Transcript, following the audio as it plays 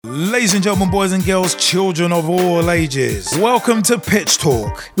Ladies and gentlemen, boys and girls, children of all ages, welcome to Pitch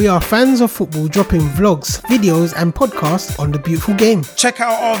Talk. We are fans of football dropping vlogs, videos and podcasts on the beautiful game. Check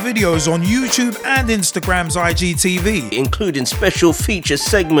out our videos on YouTube and Instagram's IGTV, including special feature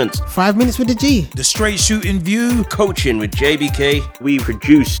segments, 5 minutes with the G, the Straight Shootin View, coaching with JBK. We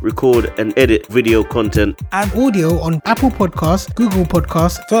produce, record and edit video content and audio on Apple Podcasts, Google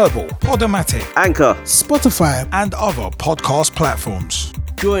Podcasts, Verbal, Podomatic, Anchor, Spotify and other podcast platforms.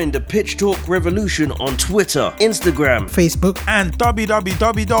 Join the Pitch Talk revolution on Twitter, Instagram, Facebook and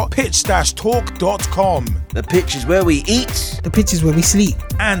www.pitch-talk.com. The pitch is where we eat. The pitch is where we sleep.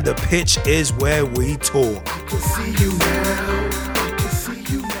 And the pitch is where we talk. I can see you now. I can see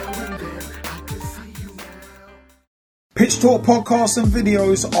you now and then. I can see you now. Pitch Talk podcasts and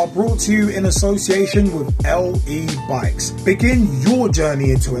videos are brought to you in association with LE Bikes. Begin your journey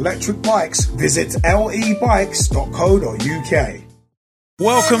into electric bikes. Visit lebikes.co.uk.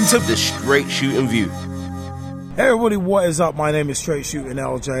 Welcome to the Straight Shootin View. Hey everybody, what is up? My name is Straight Shootin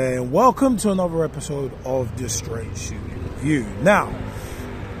LJ and welcome to another episode of the Straight Shootin View. Now,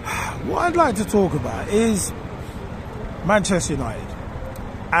 what I'd like to talk about is Manchester United.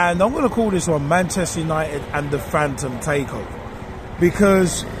 And I'm going to call this one Manchester United and the Phantom Takeover.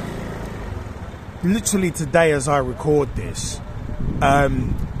 Because literally today as I record this,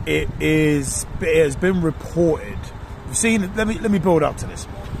 it has been reported. Seen it. Let me build up to this.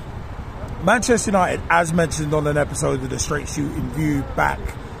 Manchester United, as mentioned on an episode of the Straight Shootin View back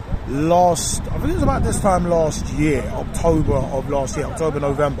last, I think it was about this time last year, October,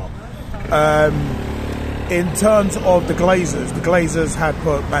 November. In terms of the Glazers had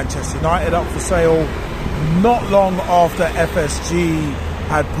put Manchester United up for sale not long after FSG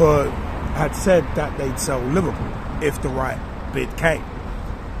had said that they'd sell Liverpool if the right bid came.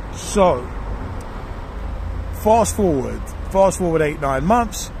 So Fast forward 8-9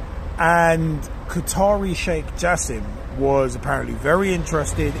 months, and Qatari Sheikh Jassim was apparently very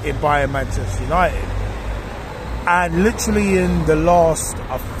interested in buying Manchester United. And literally in the last,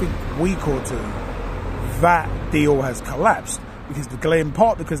 I think, week or two, that deal has collapsed in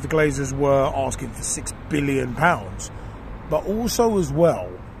part because the Glazers were asking for £6 billion, but also as well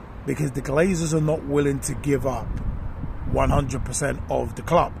because the Glazers are not willing to give up 100% of the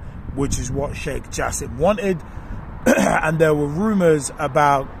club, which is what Sheikh Jassim wanted. And there were rumours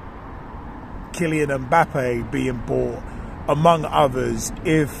about Kylian Mbappe being bought, among others,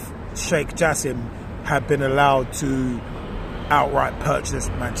 if Sheikh Jassim had been allowed to outright purchase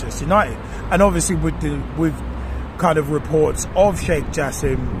Manchester United. And obviously with kind of reports of Sheikh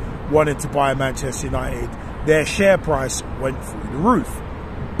Jassim wanting to buy Manchester United, their share price went through the roof.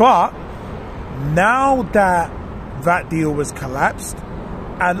 But now that deal was collapsed,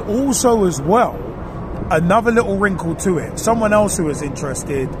 and also as well, another little wrinkle to it, someone else who was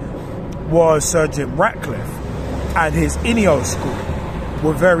interested was Sir Jim Ratcliffe, and his Ineos group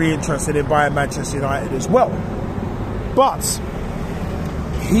were very interested in buying Manchester United as well. But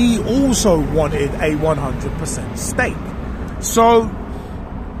he also wanted a 100% stake. So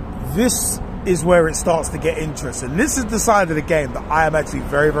this is where it starts to get interesting. This is the side of the game that I am actually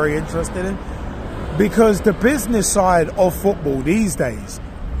very, very interested in, because the business side of football these days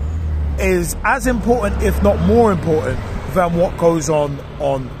is as important, if not more important, than what goes on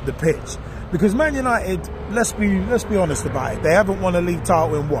the pitch. Because Man United, let's be honest about it, they haven't won a league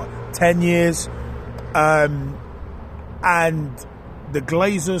title in 10 years, and the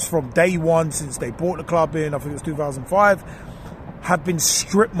Glazers from day one, since they bought the club in, I think it was 2005, have been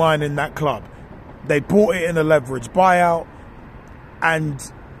strip mining that club. They bought it in a leverage buyout, and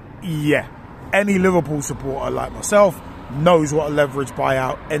yeah, any Liverpool supporter like myself knows what a leverage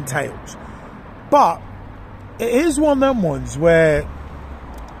buyout entails. But it is one of them ones where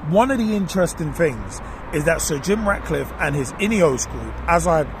one of the interesting things is that Sir Jim Ratcliffe and his Ineos group, as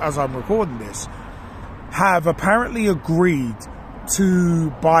I'm recording this, have apparently agreed to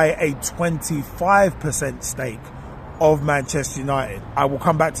buy a 25% stake of Manchester United. I will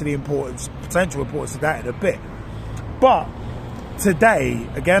come back to the potential importance of that in a bit. But today,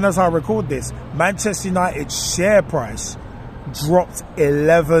 again as I record this, Manchester United's share price dropped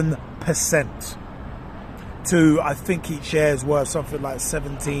 11% to, I think each share is worth something like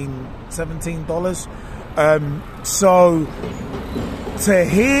 $17. So to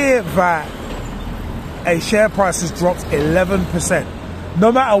hear that a share price has dropped 11%,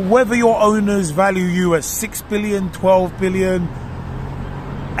 no matter whether your owners value you at 6 billion, 12 billion,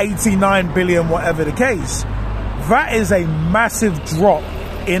 89 billion, whatever the case, that is a massive drop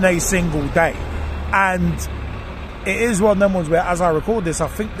in a single day. And it is one of them ones where, as I record this, I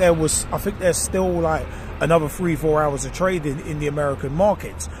think there's still like another 3-4 hours of trading in the American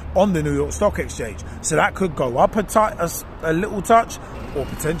markets on the New York Stock Exchange. So that could go up a little touch or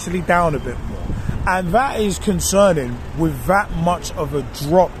potentially down a bit more. And that is concerning with that much of a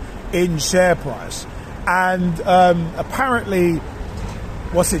drop in share price. And apparently,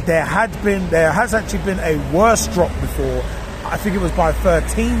 there has actually been a worse drop before. I think it was by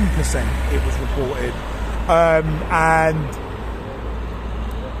 13%, it was reported. And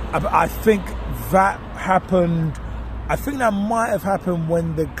I think that happened, I think that might have happened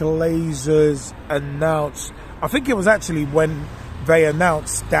when the Glazers announced, I think it was actually when they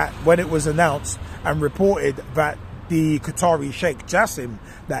announced that, when it was announced and reported that the Qatari Sheikh Jassim,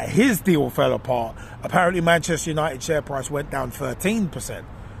 that his deal fell apart. Apparently Manchester United share price went down 13%.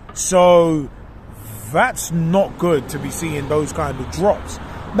 So that's not good to be seeing those kind of drops.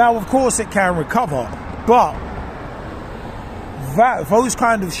 Now, of course, it can recover, but those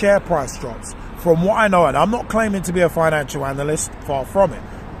kind of share price drops, from what I know, and I'm not claiming to be a financial analyst, far from it,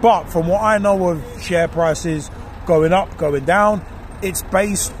 but from what I know of share prices going up, going down, it's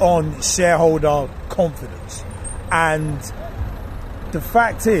based on shareholder confidence. And the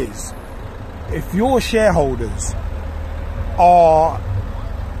fact is, if your shareholders are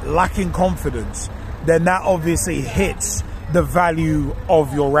lacking confidence, then that obviously hits the value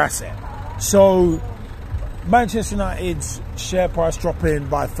of your asset. So Manchester United's share price dropping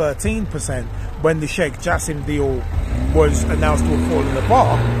by 13% when the Sheikh Jassim deal was announced to have fallen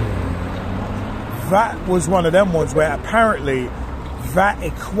apart, that was one of them ones where apparently that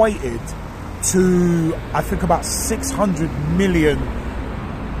equated to, I think, about 600 million,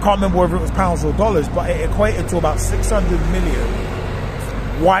 can't remember whether it was pounds or dollars, but it equated to about 600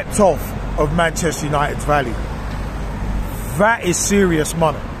 million wiped off of Manchester United's value. That is serious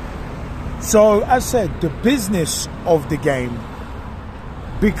money. So, as said, the business of the game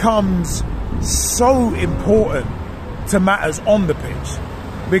becomes so important to matters on the pitch,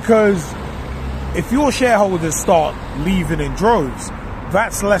 because if your shareholders start leaving in droves,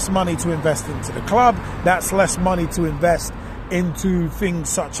 that's less money to invest into the club, that's less money to invest into things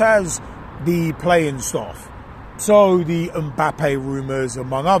such as the playing staff. So the Mbappe rumours,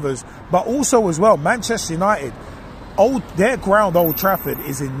 among others, but also as well, Manchester United, their ground, Old Trafford,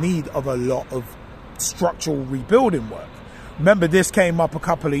 is in need of a lot of structural rebuilding work. Remember, this came up a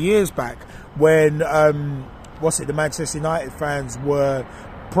couple of years back when, the Manchester United fans were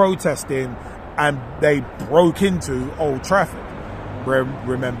protesting and they broke into Old Trafford.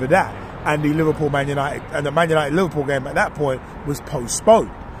 Remember that. And the Man United Liverpool game at that point was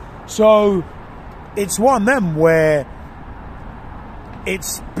postponed. So it's one of them where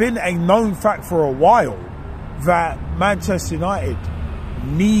it's been a known fact for a while that Manchester United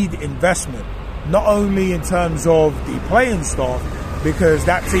need investment, not only in terms of the playing staff, because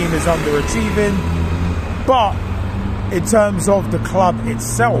that team is underachieving, but in terms of the club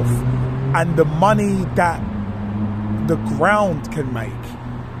itself and the money that the ground can make.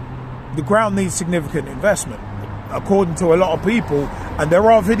 The ground needs significant investment, according to a lot of people, and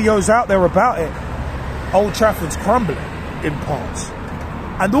there are videos out there about it. Old Trafford's crumbling in parts.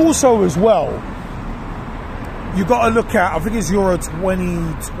 And also as well, you got to look at, I think it's Euro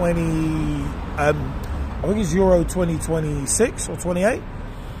 2020, I think it's Euro 2026 or 28.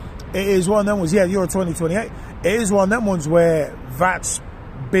 It is one of them ones, Euro 2028. It is one of them ones where that's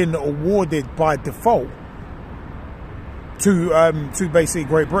been awarded by default to basically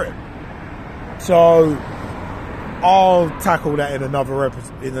Great Britain. So I'll tackle that in another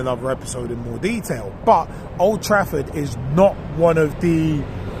episode in more detail. But Old Trafford is not one of the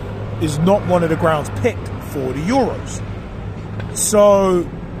grounds picked for the Euros. So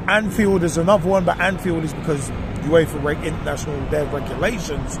Anfield is another one, but Anfield is because UEFA international their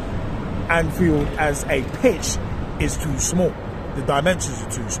regulations. Anfield as a pitch is too small. The dimensions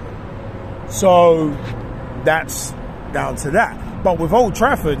are too small. So that's down to that. But with Old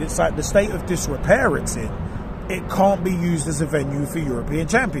Trafford, it's like the state of disrepair it's in. It can't be used as a venue for European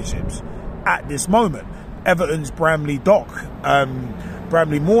Championships at this moment. Everton's Bramley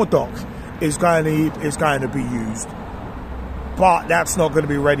Moor Dock is going to be used, but that's not going to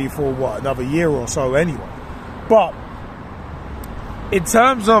be ready for another year or so anyway. But in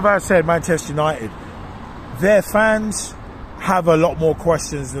terms of, as I said, Manchester United, their fans have a lot more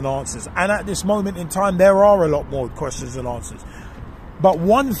questions than answers, and at this moment in time there are a lot more questions than answers. But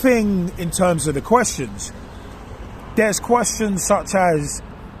one thing in terms of the questions, there's questions such as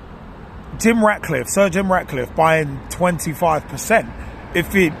Sir Jim Ratcliffe buying 25%.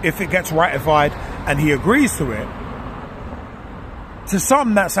 If it gets ratified and he agrees to it, to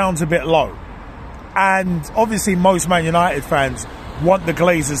some that sounds a bit low. And obviously most Man United fans want the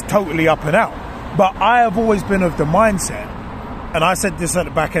Glazers totally up and out. But I have always been of the mindset, and I said this at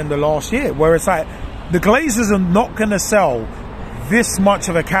the back end of last year, where it's like, the Glazers are not going to sell this much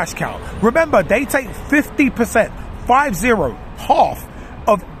of a cash cow. Remember, they take 50%, 50, half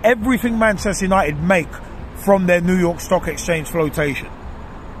of everything Manchester United make from their New York Stock Exchange flotation.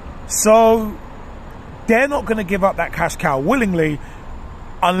 So they're not going to give up that cash cow willingly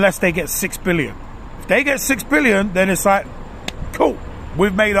unless they get 6 billion. If they get 6 billion, then it's like, cool,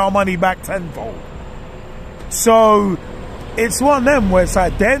 we've made our money back tenfold. So it's one of them where it's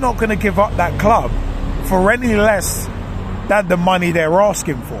like, they're not going to give up that club for any less than the money they're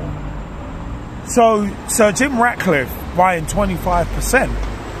asking for. So Sir Jim Ratcliffe buying 25%,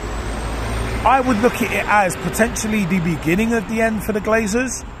 I would look at it as potentially the beginning of the end for the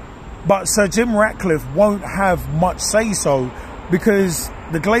Glazers, but Sir Jim Ratcliffe won't have much say-so because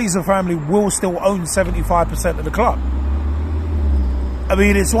the Glazer family will still own 75% of the club. I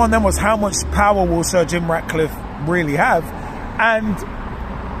mean, it's one of them was, how much power will Sir Jim Ratcliffe really have? And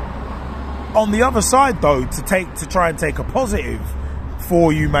on the other side, though, to try and take a positive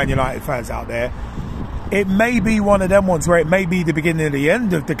for you Man United fans out there, it may be one of them ones where it may be the beginning of the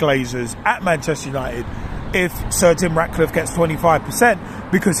end of the Glazers at Manchester United if Sir Jim Ratcliffe gets 25%,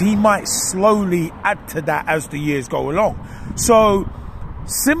 because he might slowly add to that as the years go along. So,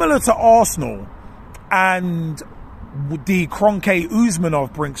 similar to Arsenal and the Kroenke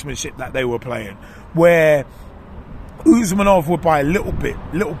Usmanov brinksmanship that they were playing, where Usmanov would buy a little bit,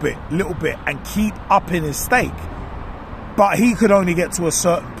 and keep upping his stake. But he could only get to a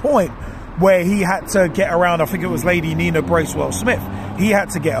certain point where he had to get around, I think it was Lady Nina Bracewell-Smith. He had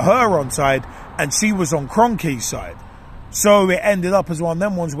to get her on side, and she was on Kroenke's side. So it ended up as one of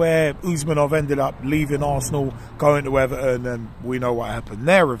them ones where Usmanov ended up leaving Arsenal, going to Everton, and we know what happened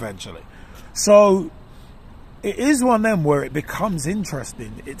there eventually. So it is one of them where it becomes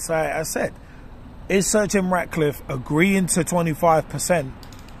interesting. It's like I said, is Sir Jim Ratcliffe agreeing to 25%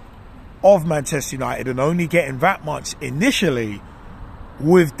 of Manchester United and only getting that much initially,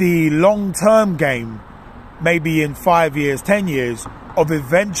 with the long-term game, maybe in 5 years, 10 years, of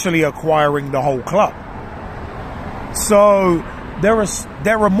eventually acquiring the whole club? So there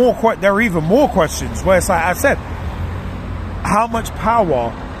are even more questions where it's like I said, how much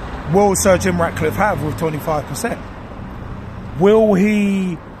power will Sir Jim Ratcliffe have with 25%? Will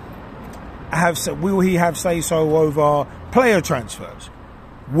he have say-so over player transfers?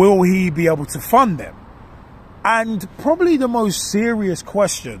 Will he be able to fund them? And probably the most serious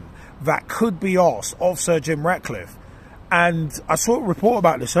question that could be asked of Sir Jim Ratcliffe, and I saw a report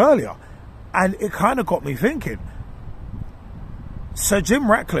about this earlier, and it kind of got me thinking. Sir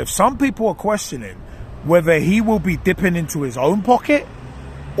Jim Ratcliffe, some people are questioning whether he will be dipping into his own pocket,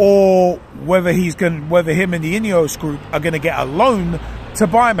 or whether him and the Ineos group are going to get a loan to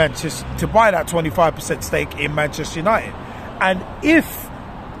buy that 25% stake in Manchester United. And if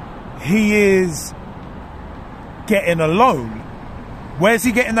he is getting a loan, where's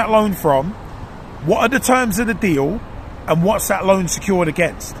he getting that loan from? What are the terms of the deal? And what's that loan secured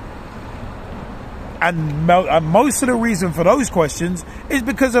against? And most of the reason for those questions is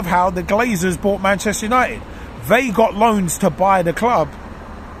because of how the Glazers bought Manchester United. They got loans to buy the club,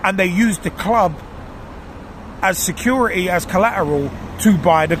 and they used the club as security, as collateral to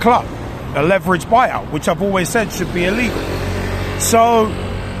buy the club. A leverage buyout, which I've always said should be illegal. So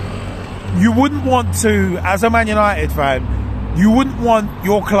you wouldn't want to, as a Man United fan, you wouldn't want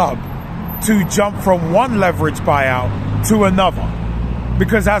your club to jump from one leverage buyout to another.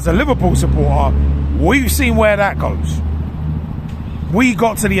 Because as a Liverpool supporter, we've seen where that goes. We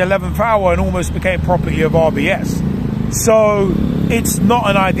got to the 11th hour and almost became property of RBS. So it's not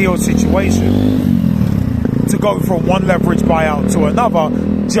an ideal situation to go from one leverage buyout to another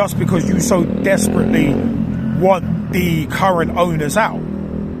just because you so desperately want the current owners out.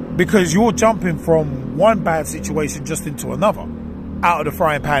 Because you're jumping from one bad situation just into another, out of the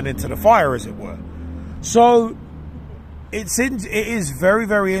frying pan into the fire, as it were. So it is very,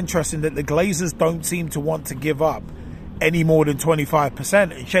 very interesting that the Glazers don't seem to want to give up any more than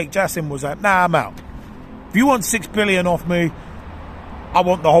 25%. And Sheikh Jassim was like, nah, I'm out. If you want 6 billion off me, I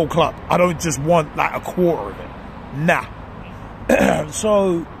want the whole club. I don't just want like a quarter of it. Nah.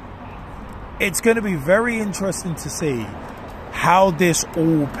 So it's going to be very interesting to see how this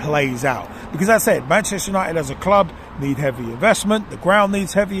all plays out. Because as I said, Manchester United as a club need heavy investment. The ground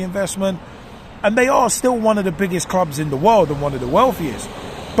needs heavy investment. And they are still one of the biggest clubs in the world and one of the wealthiest.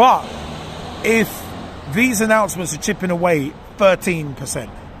 But if these announcements are chipping away 13%,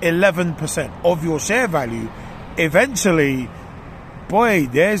 11% of your share value, eventually, boy,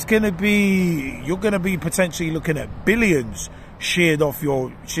 you're going to be potentially looking at billions sheared off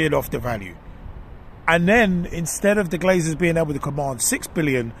the value. And then instead of the Glazers being able to command 6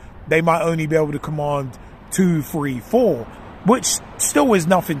 billion, they might only be able to command 2, 3, 4, which still is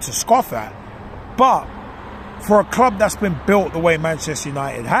nothing to scoff at. But for a club that's been built the way Manchester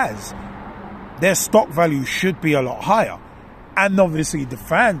United has, their stock value should be a lot higher. And obviously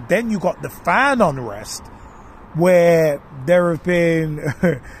then you got the fan unrest, where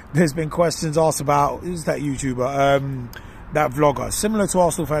there's been questions asked about, who's that YouTuber, that vlogger, similar to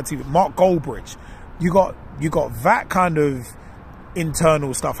Arsenal Fan TV, Mark Goldbridge. You got that kind of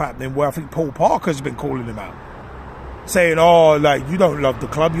internal stuff happening, where I think Paul Parker's been calling him out, saying, oh, like, you don't love the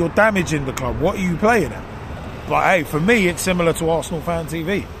club, you're damaging the club, what are you playing at? But hey, for me, it's similar to Arsenal Fan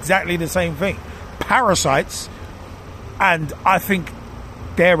TV, exactly the same thing. Parasites, and I think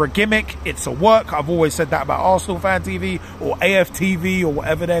they're a gimmick, it's a work. I've always said that about Arsenal Fan TV or AFTV or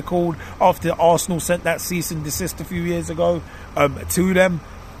whatever they're called, after Arsenal sent that cease and desist a few years ago to them.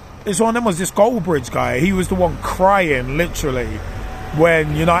 It's one of them was this Goldbridge guy. He was the one crying, literally,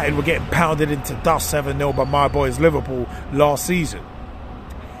 when United were getting pounded into dust 7-0 by my boys Liverpool last season.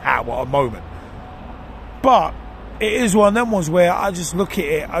 Ah, what a moment. But it is one of them ones where I just look at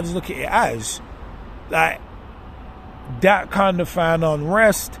it as like that kind of fan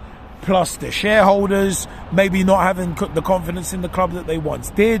unrest, plus the shareholders maybe not having the confidence in the club that they once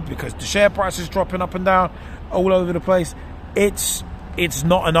did, because the share price is dropping up and down all over the place. It's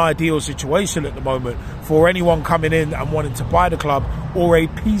not an ideal situation at the moment for anyone coming in and wanting to buy the club or a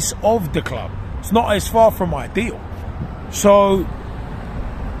piece of the club. It's not as far from ideal. So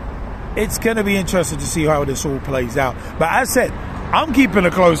it's going to be interesting to see how this all plays out. But as I said, I'm keeping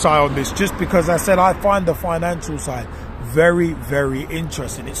a close eye on this, just because I said I find the financial side very, very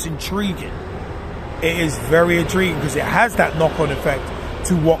interesting. It's intriguing. It is very intriguing because it has that knock-on effect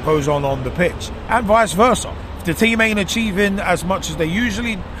to what goes on the pitch, and vice versa. If the team ain't achieving as much as they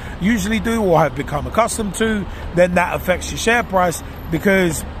usually do or have become accustomed to, then that affects your share price,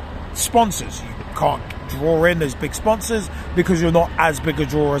 because sponsors, you can't draw in as big sponsors because you're not as big a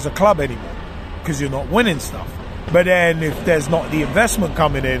draw as a club anymore, because you're not winning stuff. But then if there's not the investment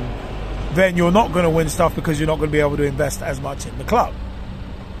coming in, then you're not going to win stuff because you're not going to be able to invest as much in the club.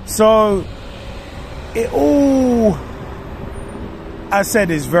 So it all, as I said,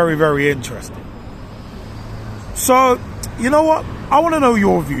 is very, very interesting. So, you know what? I want to know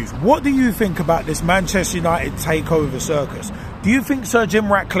your views. What do you think about this Manchester United takeover circus? Do you think Sir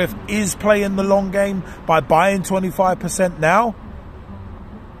Jim Ratcliffe is playing the long game by buying 25% now?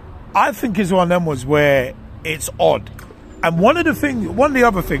 I think it's one of them ones where it's odd. And one of the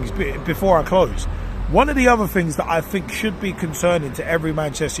other things, before I close, one of the other things that I think should be concerning to every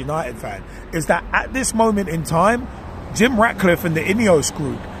Manchester United fan is that at this moment in time, Jim Ratcliffe and the Ineos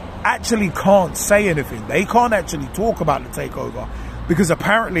group actually can't say anything. They can't actually talk about the takeover because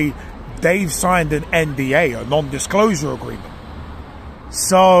apparently they've signed an NDA, a non-disclosure agreement.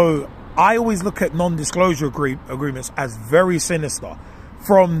 So I always look at non-disclosure agreements as very sinister.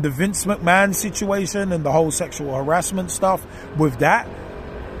 From the Vince McMahon situation and the whole sexual harassment stuff with that,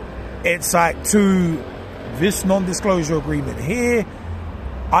 it's like, to this non-disclosure agreement here,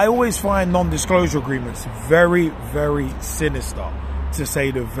 I always find non-disclosure agreements very, very sinister, to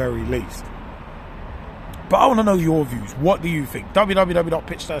say the very least. But I want to know your views. What do you think?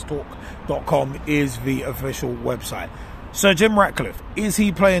 www.pitch-talk.com is the official website. Sir Jim Ratcliffe, is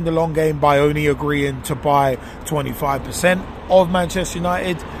he playing the long game by only agreeing to buy 25% of Manchester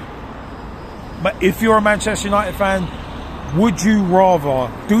United? But if you're a Manchester United fan, would you rather,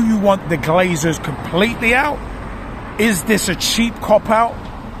 do you want the Glazers completely out? Is this a cheap cop-out?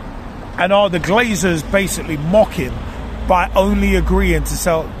 And are the Glazers basically mocking by only agreeing to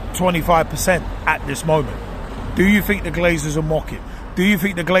sell 25% at this moment? Do you think the Glazers are mocking? Do you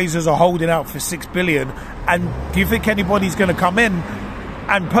think the Glazers are holding out for 6 billion? And do you think anybody's going to come in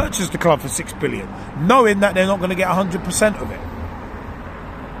and purchase the club for 6 billion, knowing that they're not going to get 100% of it?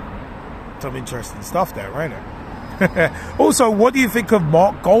 Some interesting stuff there, right? Also, what do you think of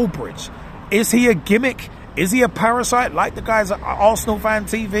Mark Goldbridge? Is he a gimmick? Is he a parasite like the guys at Arsenal Fan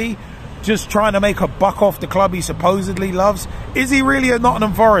TV, just trying to make a buck off the club he supposedly loves? Is he really a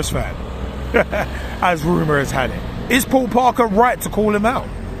Nottingham Forest fan, as rumour has had it? Is Paul Parker right to call him out?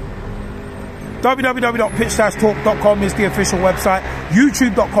 www.pitch-talk.com is the official website.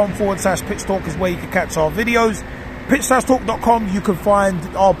 youtube.com/pitchtalk is where you can catch our videos. pitch-talk.com, you can find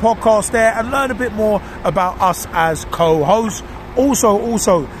our podcast there and learn a bit more about us as co-hosts.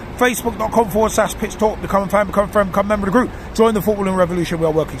 Also, facebook.com/pitchtalk. Become a fan, become a friend, become a member of the group. Join the footballing revolution we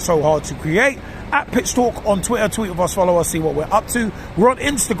are working so hard to create. At Pitch Talk on Twitter, tweet with us, follow us, see what we're up to. We're on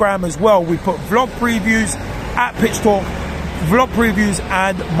Instagram as well. We put vlog previews at Pitch Talk. vlog previews,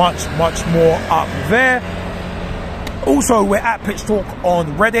 and much more up there. Also, we're at Pitch Talk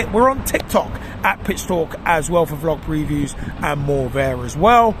on Reddit. We're on TikTok at Pitch Talk as well for vlog previews and more there as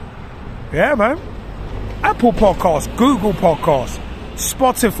well. Yeah, man. Apple Podcasts, Google Podcasts,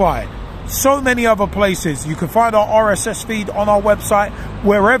 Spotify, so many other places. You can find our RSS feed on our website.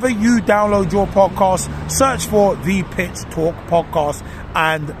 Wherever you download your podcast, search for the Pitch Talk Podcast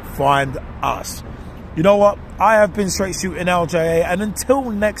and find us. You know what? I have been Straight Shootin LJA, and until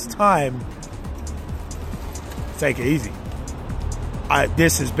next time, take it easy.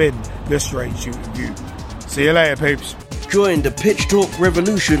 This has been the Straight Shootin View. See you later, peeps. Join the Pitch Talk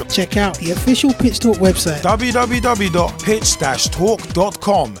revolution. Check out the official Pitch Talk website.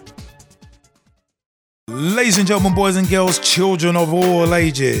 www.pitch-talk.com. Ladies and gentlemen, boys and girls, children of all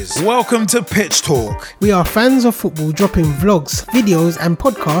ages, welcome to Pitch Talk. We are fans of football dropping vlogs, videos and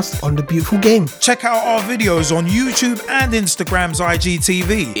podcasts on the beautiful game. Check out our videos on YouTube and Instagram's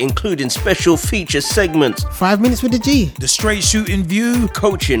IGTV, Including special feature segments. 5 minutes with the G. the Straight Shootin View,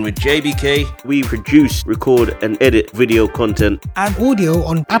 Coaching with JBK. We produce, record and edit video content. and Audio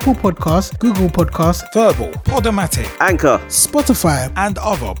on Apple Podcasts, Google Podcasts, Verbal, Podomatic, Anchor. Spotify. and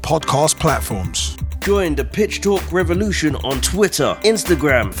other podcast platforms. Join the Pitch Talk revolution on Twitter,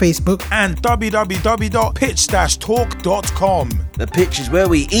 Instagram. Facebook. And www.pitch-talk.com. The pitch is where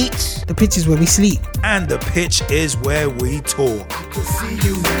we eat. The pitch is where we sleep. And the pitch is where we talk. I can see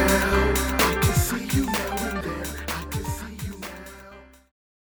you now.